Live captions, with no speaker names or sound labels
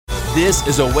This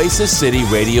is Oasis City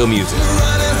Radio Music.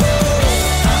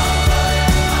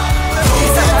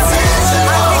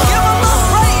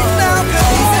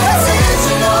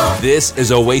 This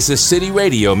is Oasis City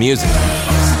Radio Music.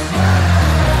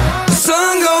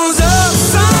 Sun goes up,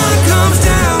 sun comes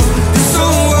down. This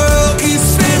whole world keeps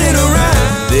spinning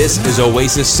around. This is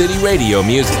Oasis City Radio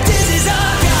Music. This is our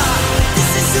God.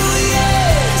 This is who He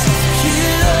is. He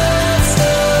loves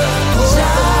us.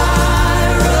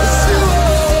 Jireh,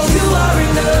 you are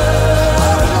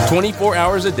enough. 24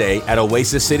 hours a day at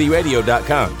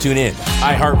oasiscityradio.com. Tune in,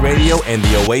 iHeartRadio, and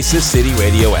the Oasis City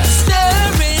Radio app. Stir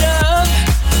it up.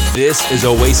 This is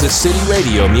Oasis City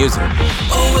Radio Music.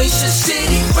 Oasis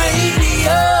City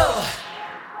Radio.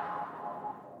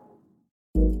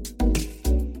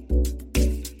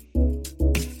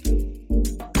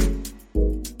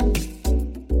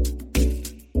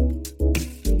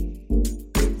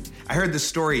 I heard this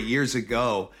story years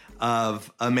ago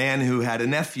of a man who had a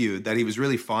nephew that he was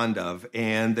really fond of,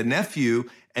 and the nephew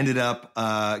ended up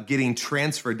getting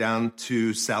transferred down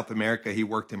to South America. He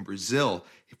worked in Brazil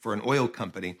for an oil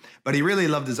company, but he really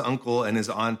loved his uncle and his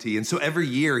auntie, and so every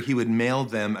year he would mail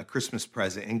them a Christmas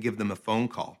present and give them a phone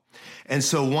call. And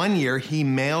so one year he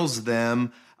mails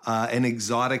them an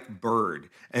exotic bird.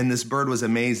 And this bird was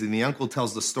amazing. The uncle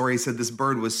tells the story. He said this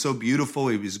bird was so beautiful.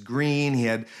 He was green. He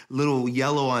had little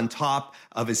yellow on top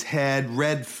of his head,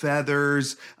 red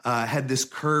feathers, had this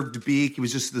curved beak. He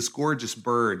was just this gorgeous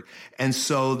bird. And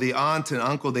so the aunt and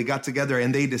uncle, they got together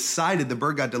and they decided, the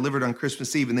bird got delivered on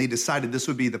Christmas Eve, and they decided this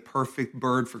would be the perfect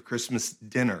bird for Christmas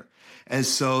dinner. And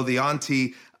so the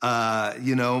auntie,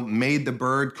 made the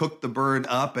bird, cooked the bird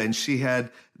up, and she had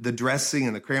the dressing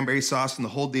and the cranberry sauce and the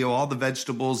whole deal, all the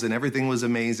vegetables, and everything was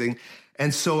amazing.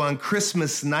 And so on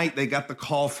Christmas night, they got the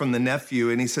call from the nephew,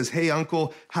 and he says, "Hey,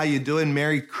 uncle, how you doing?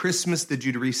 Merry Christmas. Did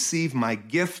you receive my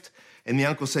gift?" And the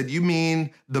uncle said, "You mean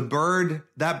the bird?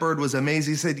 That bird was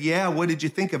amazing." He said, "Yeah, what did you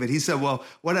think of it?" He said, "Well,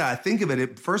 what did I think of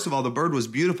it? First of all, the bird was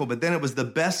beautiful, but then it was the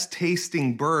best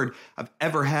tasting bird I've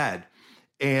ever had."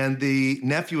 And the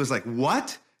nephew was like,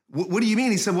 "What? What do you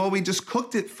mean?" He said, "Well, we just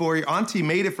cooked it for your auntie,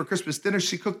 made it for Christmas dinner.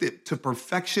 She cooked it to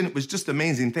perfection. It was just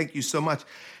amazing. Thank you so much."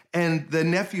 And the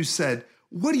nephew said,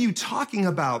 "What are you talking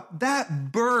about?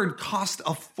 That bird cost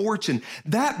a fortune.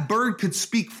 That bird could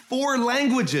speak 4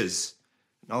 languages.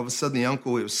 And all of a sudden, the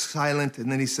uncle was silent,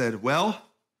 and then he said, "Well,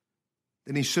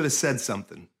 then he should have said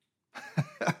something."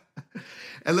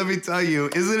 And let me tell you,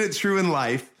 isn't it true in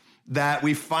life that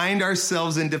we find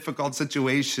ourselves in difficult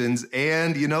situations,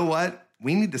 and you know what?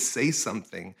 We need to say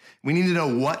something. We need to know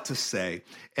what to say.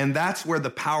 And that's where the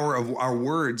power of our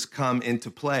words come into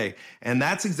play. And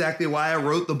that's exactly why I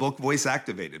wrote the book, Voice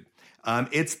Activated.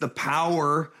 It's the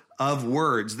power of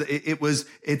words.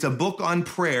 It's a book on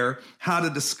prayer, how to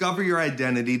discover your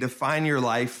identity, define your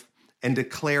life, and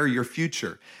declare your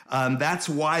future. That's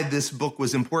why this book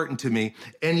was important to me.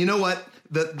 And you know what?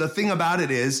 The thing about it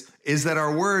is that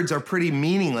our words are pretty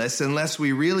meaningless unless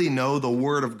we really know the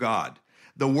Word of God.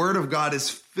 The Word of God is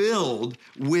filled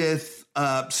with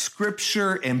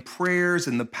scripture and prayers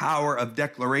and the power of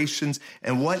declarations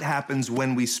and what happens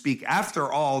when we speak. After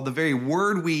all, the very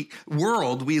world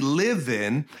we live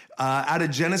in, out of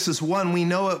Genesis 1, we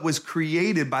know it was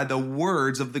created by the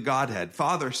words of the Godhead,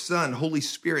 Father, Son, Holy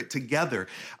Spirit together,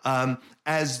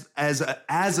 as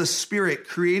a spirit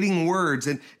creating words,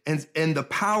 and the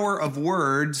power of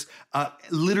words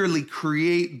literally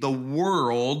create the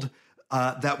world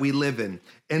that we live in.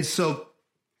 And so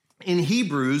in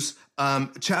Hebrews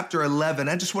chapter 11,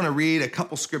 I just want to read a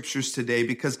couple scriptures today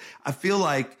because I feel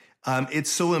like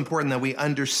it's so important that we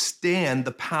understand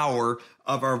the power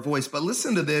of our voice. But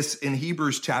listen to this in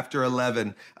Hebrews chapter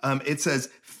 11. It says,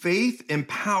 "Faith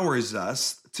empowers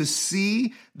us to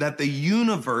see that the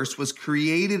universe was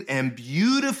created and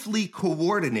beautifully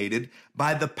coordinated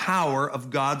by the power of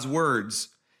God's words.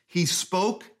 He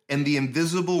spoke, and the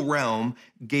invisible realm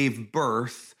gave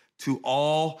birth to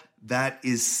all that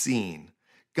is seen."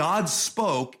 God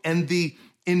spoke, and the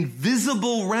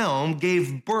invisible realm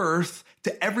gave birth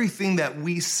to everything that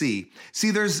we see.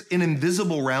 See, there's an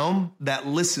invisible realm that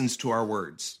listens to our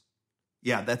words.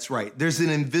 Yeah, that's right. There's an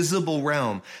invisible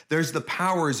realm. There's the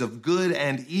powers of good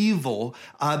and evil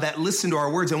that listen to our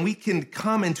words, and we can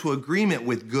come into agreement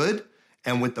with good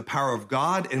and with the power of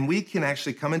God, and we can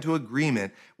actually come into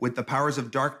agreement with the powers of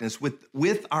darkness,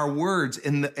 with our words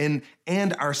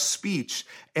and our speech.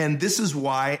 And this is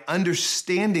why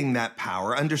understanding that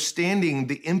power, understanding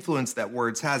the influence that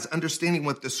words has, understanding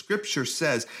what the scripture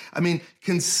says. I mean,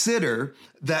 consider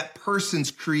that persons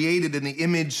created in the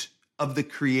image of the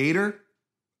Creator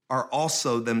are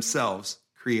also themselves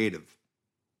creative.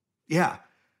 Yeah.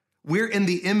 We're in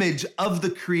the image of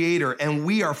the Creator, and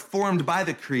we are formed by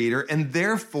the Creator, and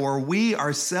therefore we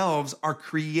ourselves are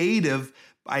creative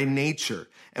by nature.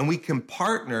 And we can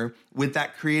partner with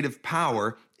that creative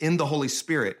power in the Holy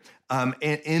Spirit and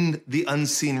in the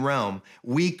unseen realm.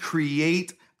 We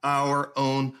create our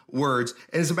own words.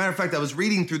 And as a matter of fact, I was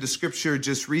reading through the scripture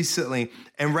just recently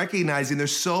and recognizing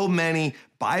there's so many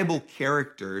Bible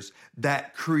characters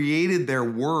that created their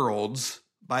worlds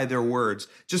by their words.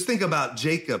 Just think about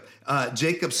Jacob.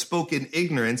 Jacob spoke in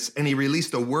ignorance, and he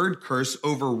released a word curse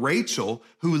over Rachel,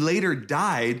 who later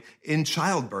died in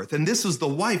childbirth. And this was the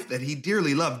wife that he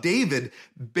dearly loved. David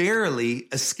barely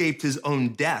escaped his own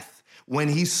death when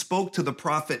he spoke to the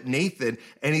prophet Nathan,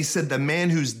 and he said, the man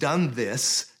who's done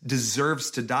this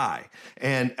deserves to die.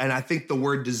 And I think the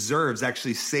word deserves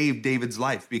actually saved David's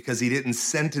life, because he didn't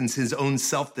sentence his own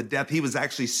self to death. He was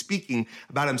actually speaking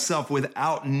about himself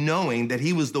without knowing that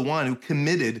he was the one who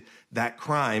committed that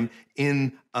crime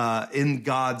in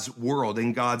God's world,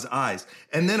 in God's eyes.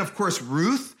 And then, of course,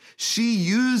 Ruth, she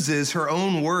uses her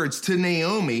own words to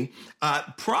Naomi,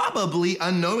 probably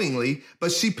unknowingly,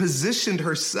 but she positioned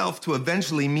herself to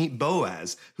eventually meet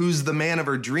Boaz, who's the man of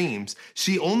her dreams.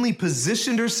 She only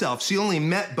positioned herself, she only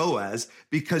met Boaz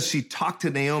because she talked to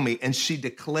Naomi and she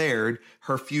declared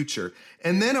her future.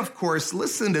 And then, of course,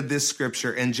 listen to this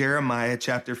scripture in Jeremiah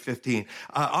chapter 15.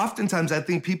 Oftentimes, I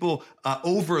think people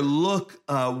overlook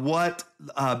what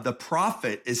the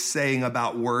prophet is saying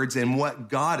about words and what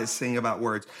God is saying about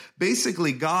words.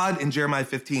 Basically, God in Jeremiah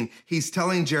 15, he's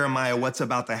telling Jeremiah what's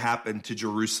about to happen to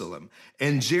Jerusalem.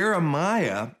 And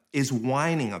Jeremiah is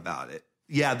whining about it.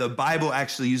 Yeah, the Bible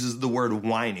actually uses the word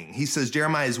whining. He says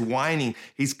Jeremiah is whining.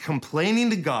 He's complaining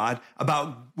to God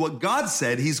about what God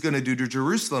said he's going to do to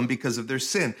Jerusalem because of their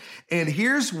sin. And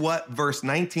here's what verse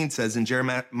 19 says in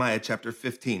Jeremiah chapter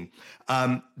 15.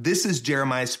 This is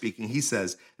Jeremiah speaking. He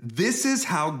says, "This is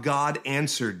how God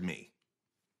answered me."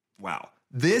 Wow.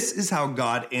 This is how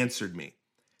God answered me.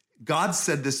 God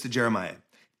said this to Jeremiah: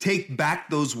 "Take back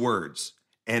those words,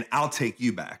 and I'll take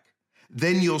you back.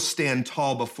 Then you'll stand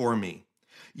tall before me.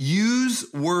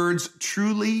 Use words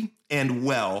truly and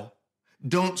well.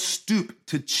 Don't stoop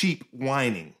to cheap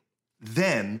whining.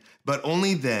 Then, but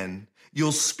only then,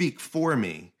 you'll speak for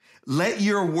me. Let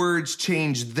your words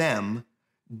change them.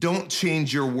 Don't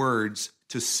change your words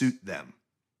to suit them."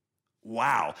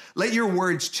 Wow. Let your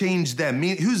words change them.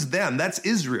 Who's them? That's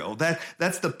Israel.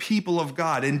 That's the people of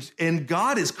God. And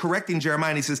God is correcting Jeremiah,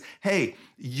 and he says, hey,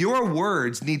 your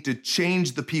words need to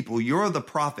change the people. You're the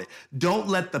prophet. Don't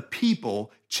let the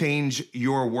people change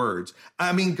your words.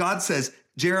 I mean, God says,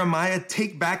 Jeremiah,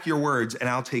 take back your words and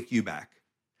I'll take you back.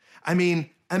 I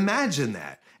mean, imagine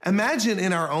that. Imagine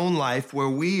in our own life where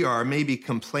we are maybe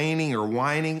complaining or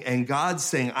whining, and God's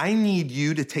saying, I need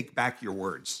you to take back your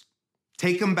words.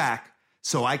 Take them back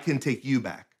so I can take you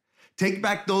back. Take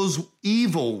back those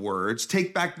evil words.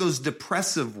 Take back those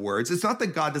depressive words. It's not that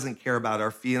God doesn't care about our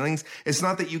feelings. It's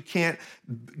not that you can't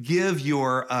give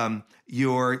your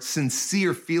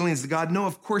sincere feelings to God. No,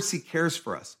 of course he cares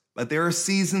for us. But there are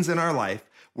seasons in our life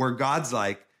where God's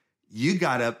like, you've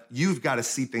got to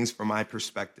see things from my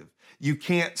perspective. You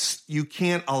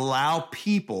can't allow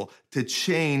people to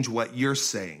change what you're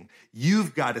saying.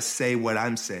 You've got to say what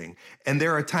I'm saying. And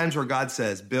there are times where God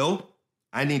says, Bill,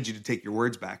 I need you to take your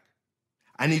words back.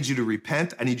 I need you to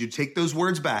repent. I need you to take those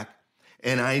words back.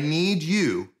 And I need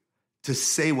you to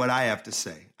say what I have to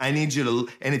say. I need you to,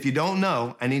 and if you don't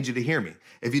know, I need you to hear me.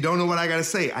 If you don't know what I got to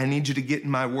say, I need you to get in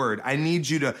my word. I need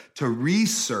you to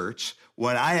research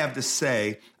what I have to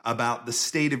say about the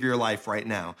state of your life right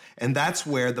now. And that's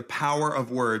where the power of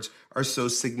words are so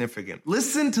significant.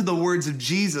 Listen to the words of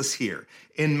Jesus here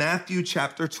in Matthew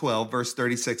chapter 12, verse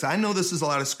 36. I know this is a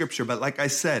lot of scripture, but like I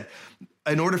said,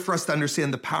 in order for us to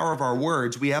understand the power of our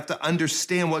words, we have to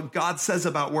understand what God says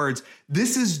about words.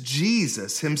 This is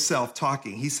Jesus himself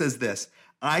talking. He says this,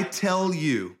 I tell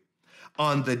you,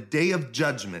 on the day of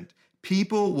judgment,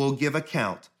 people will give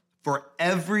account for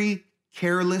every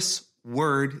careless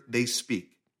word they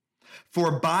speak.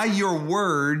 For by your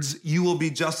words you will be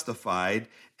justified,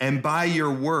 and by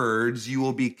your words you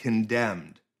will be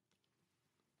condemned.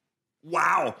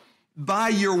 Wow. By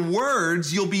your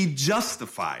words you'll be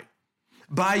justified.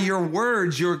 By your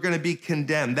words, you're going to be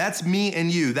condemned. That's me and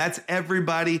you. That's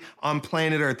everybody on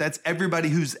planet Earth. That's everybody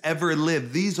who's ever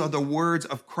lived. These are the words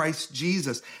of Christ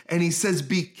Jesus. And he says,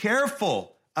 be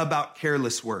careful about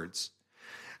careless words.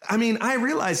 I mean, I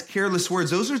realize careless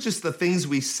words, those are just the things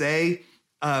we say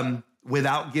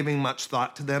without giving much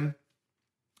thought to them.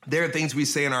 There are things we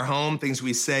say in our home, things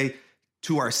we say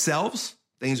to ourselves,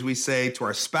 things we say to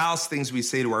our spouse, things we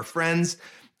say to our friends.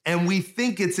 And we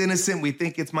think it's innocent. We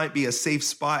think it might be a safe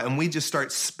spot. And we just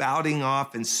start spouting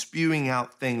off and spewing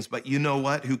out things. But you know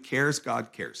what? Who cares?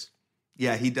 God cares.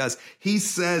 Yeah, he does. He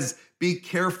says, be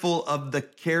careful of the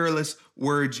careless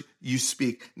words you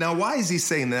speak. Now, why is he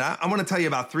saying that? I want to tell you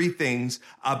about 3 things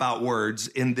about words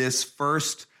in this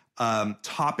first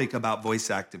topic about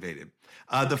voice activated.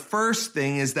 The first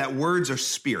thing is that words are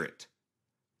spirit.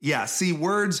 Yeah, see,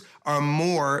 words are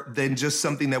more than just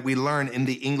something that we learn in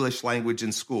the English language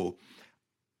in school.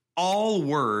 All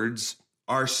words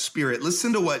are spirit.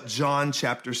 Listen to what John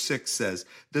chapter 6 says.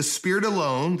 The Spirit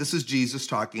alone, this is Jesus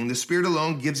talking, the Spirit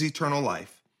alone gives eternal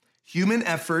life. Human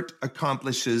effort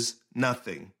accomplishes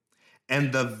nothing.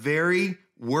 And the very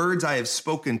words I have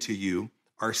spoken to you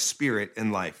are spirit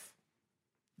and life.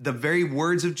 The very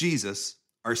words of Jesus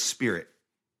are spirit.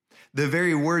 The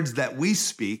very words that we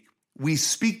speak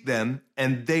them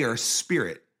and they are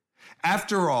spirit.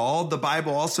 After all, the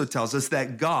Bible also tells us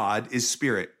that God is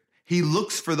spirit. He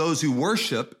looks for those who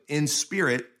worship in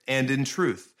spirit and in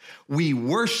truth. We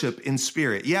worship in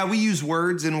spirit. Yeah, we use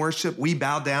words in worship. We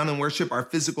bow down in worship. Our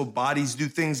physical bodies do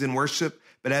things in worship.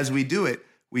 But as we do it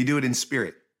in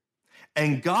spirit.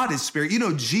 And God is spirit. You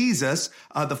know, Jesus,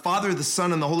 the Father, the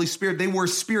Son, and the Holy Spirit, they were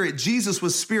spirit. Jesus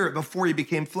was spirit before he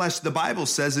became flesh. The Bible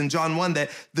says in John 1 that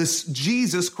this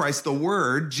Jesus Christ, the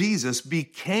Word, Jesus,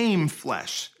 became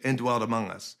flesh and dwelt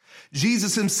among us.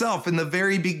 Jesus himself, in the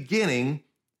very beginning,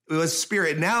 was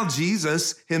spirit. Now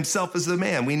Jesus himself is the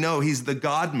man. We know he's the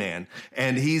God-man,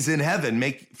 and he's in heaven,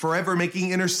 forever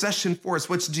making intercession for us.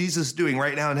 What's Jesus doing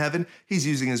right now in heaven? He's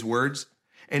using his words,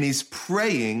 and he's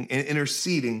praying and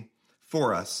interceding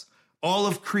for us. All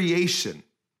of creation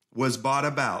was brought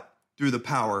about through the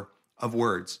power of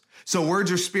words. So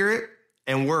words are spirit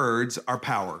and words are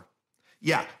power.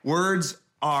 Yeah, words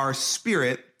are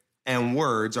spirit and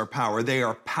words are power. They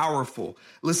are powerful.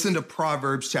 Listen to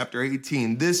Proverbs chapter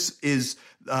 18. This is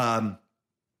the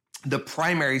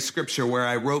primary scripture where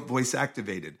I wrote voice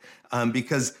activated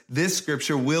because this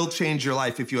scripture will change your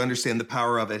life if you understand the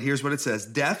power of it. Here's what it says.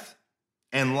 Death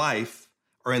and life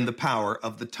are in the power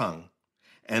of the tongue,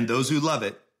 and those who love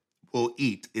it will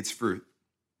eat its fruit.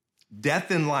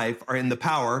 Death and life are in the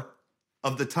power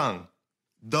of the tongue.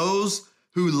 Those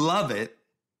who love it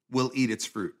will eat its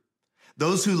fruit.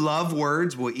 Those who love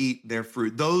words will eat their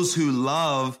fruit. Those who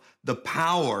love the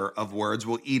power of words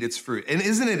will eat its fruit. And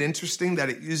isn't it interesting that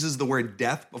it uses the word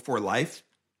death before life?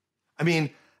 I mean,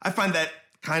 I find that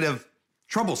kind of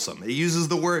troublesome. It uses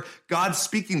the word, God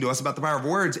speaking to us about the power of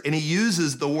words, and he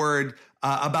uses the word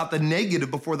about the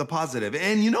negative before the positive.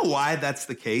 And you know why that's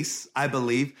the case, I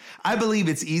believe? I believe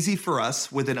it's easy for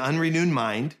us with an unrenewed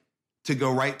mind to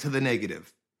go right to the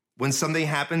negative. When something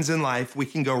happens in life, we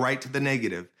can go right to the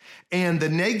negative. And the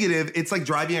negative, it's like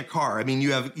driving a car. I mean,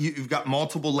 you've got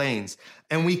multiple lanes,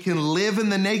 and we can live in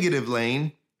the negative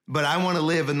lane, but I want to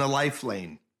live in the life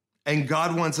lane. And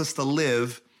God wants us to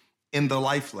live in the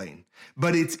life lane.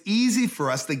 But it's easy for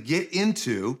us to get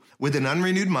into, with an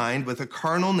unrenewed mind, with a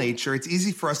carnal nature, it's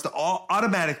easy for us to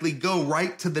automatically go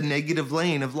right to the negative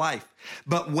lane of life.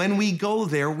 But when we go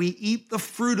there, we eat the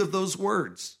fruit of those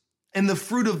words. And the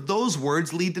fruit of those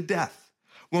words lead to death.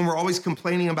 When we're always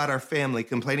complaining about our family,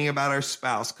 complaining about our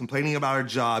spouse, complaining about our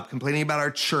job, complaining about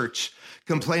our church,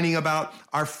 complaining about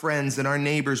our friends and our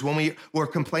neighbors, when we're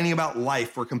complaining about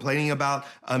life, we're complaining about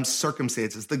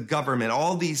circumstances, the government,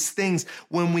 all these things,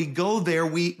 when we go there,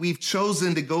 we've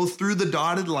chosen to go through the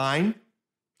dotted line,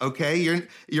 okay?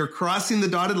 You're crossing the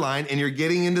dotted line and you're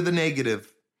getting into the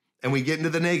negative, and we get into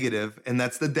the negative, and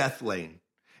that's the death lane,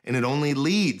 and it only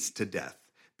leads to death.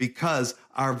 Because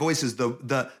our voices,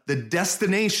 the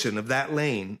destination of that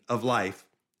lane of life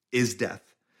is death.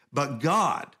 But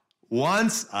God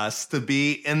wants us to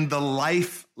be in the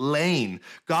life lane.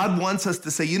 God wants us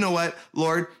to say, you know what,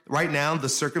 Lord, right now, the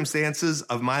circumstances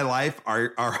of my life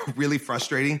are really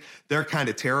frustrating. They're kind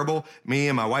of terrible. Me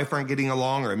and my wife aren't getting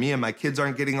along, or me and my kids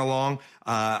aren't getting along.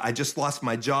 I just lost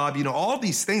my job. You know, all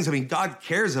these things. I mean, God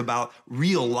cares about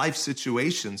real life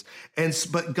situations.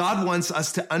 But God wants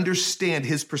us to understand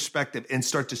his perspective and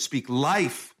start to speak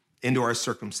life into our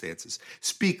circumstances.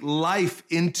 Speak life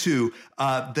into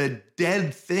the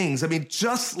dead things. I mean,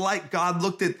 just like God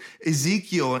looked at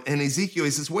Ezekiel, and Ezekiel,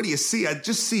 he says, what do you see? I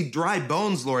just see dry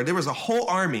bones, Lord. There was a whole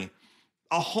army,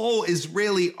 a whole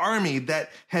Israeli army that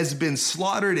has been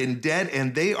slaughtered and dead.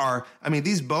 And they are, I mean,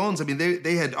 these bones, I mean,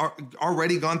 they had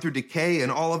already gone through decay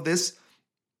and all of this.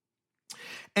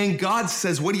 And God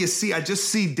says, what do you see? I just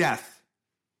see death.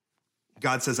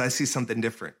 God says, I see something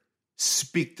different.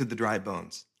 Speak to the dry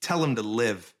bones. Tell him to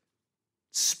live.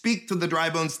 Speak to the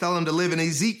dry bones, tell him to live. And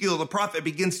Ezekiel, the prophet,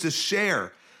 begins to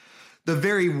share The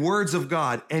very words of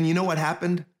God. And you know what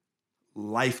happened?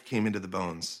 Life came into the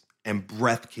bones and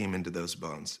breath came into those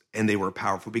bones. And they were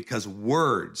powerful because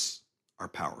words are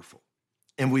powerful.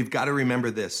 And we've got to remember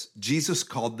this. Jesus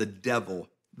called the devil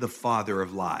the father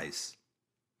of lies.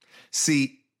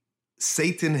 See,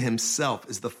 Satan himself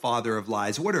is the father of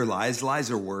lies. What are lies?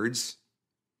 Lies are words.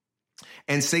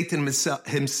 And Satan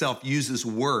himself uses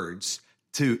words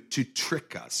to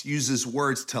trick us, uses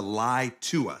words to lie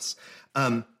to us.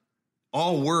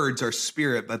 All words are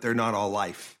spirit, but they're not all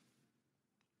life.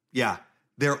 Yeah,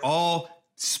 they're all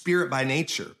spirit by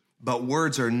nature, but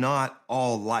words are not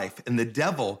all life. And the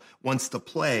devil wants to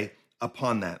play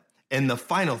upon that. And the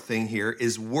final thing here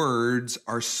is words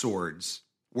are swords.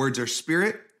 Words are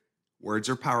spirit, words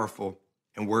are powerful,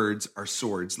 and words are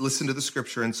swords. Listen to the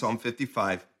scripture in Psalm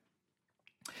 55.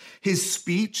 His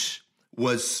speech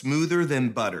was smoother than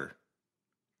butter,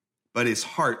 but his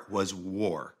heart was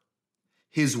war.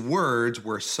 His words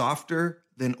were softer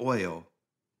than oil.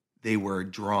 They were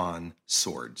drawn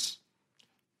swords.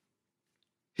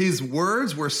 His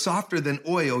words were softer than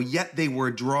oil, yet they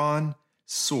were drawn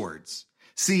swords.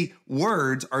 See,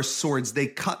 words are swords. They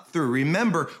cut through.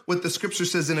 Remember what the scripture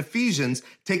says in Ephesians,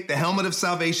 take the helmet of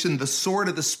salvation, the sword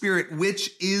of the Spirit,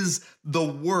 which is the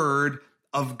word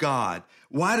of God.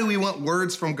 Why do we want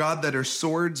words from God that are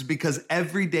swords? Because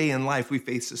every day in life we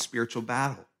face a spiritual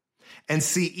battle. And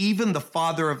see, even the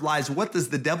father of lies, what does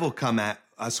the devil come at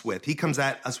us with? He comes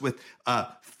at us with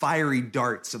fiery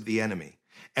darts of the enemy.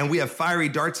 And we have fiery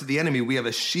darts of the enemy. We have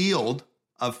a shield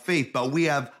of faith, but we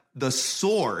have the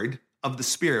sword of the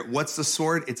Spirit. What's the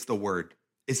sword? It's the word.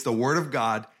 It's the word of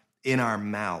God in our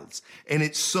mouths. And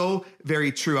it's so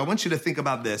very true. I want you to think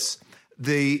about this.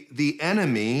 The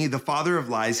enemy, the father of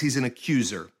lies, he's an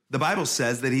accuser. The Bible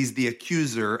says that he's the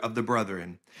accuser of the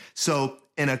brethren. So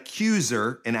an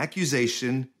accuser, an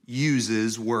accusation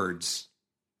uses words.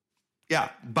 Yeah,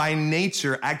 by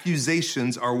nature,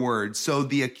 accusations are words. So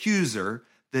the accuser,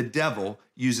 the devil,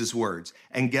 uses words.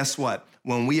 And guess what?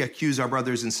 When we accuse our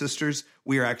brothers and sisters,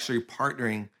 we are actually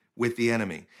partnering with the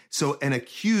enemy. So an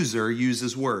accuser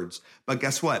uses words. But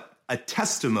guess what? A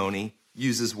testimony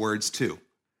uses words too.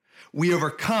 We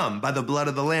overcome by the blood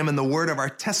of the Lamb and the word of our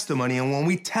testimony. And when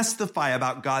we testify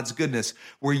about God's goodness,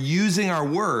 we're using our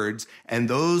words, and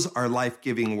those are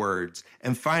life-giving words.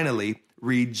 And finally,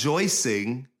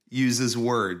 rejoicing uses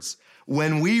words.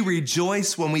 When we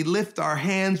rejoice, when we lift our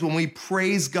hands, when we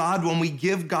praise God, when we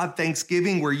give God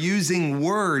thanksgiving, we're using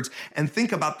words. And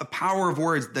think about the power of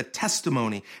words, the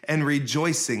testimony and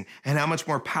rejoicing, and how much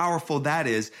more powerful that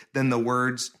is than the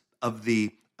words of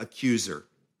the accuser.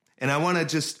 And I want to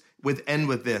just end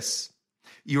with this.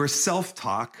 Your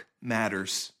self-talk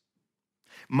matters.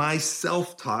 My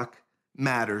self-talk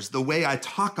matters. The way I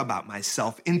talk about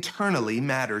myself internally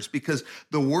matters, because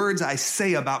the words I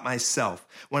say about myself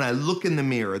when I look in the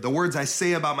mirror, the words I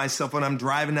say about myself when I'm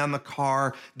driving down the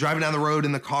road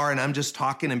in the car, and I'm just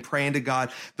talking and praying to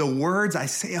God, the words I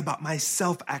say about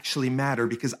myself actually matter,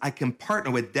 because I can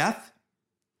partner with death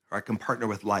or I can partner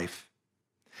with life.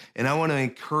 And I want to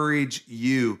encourage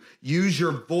you, use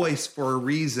your voice for a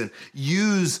reason.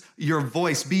 Use your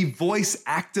voice. Be voice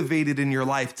activated in your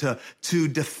life to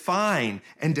define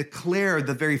and declare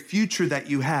the very future that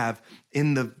you have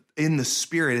in the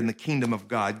Spirit, in the kingdom of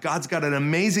God. God's got an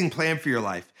amazing plan for your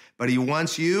life, but he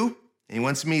wants you and he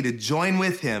wants me to join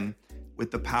with him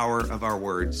with the power of our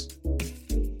words.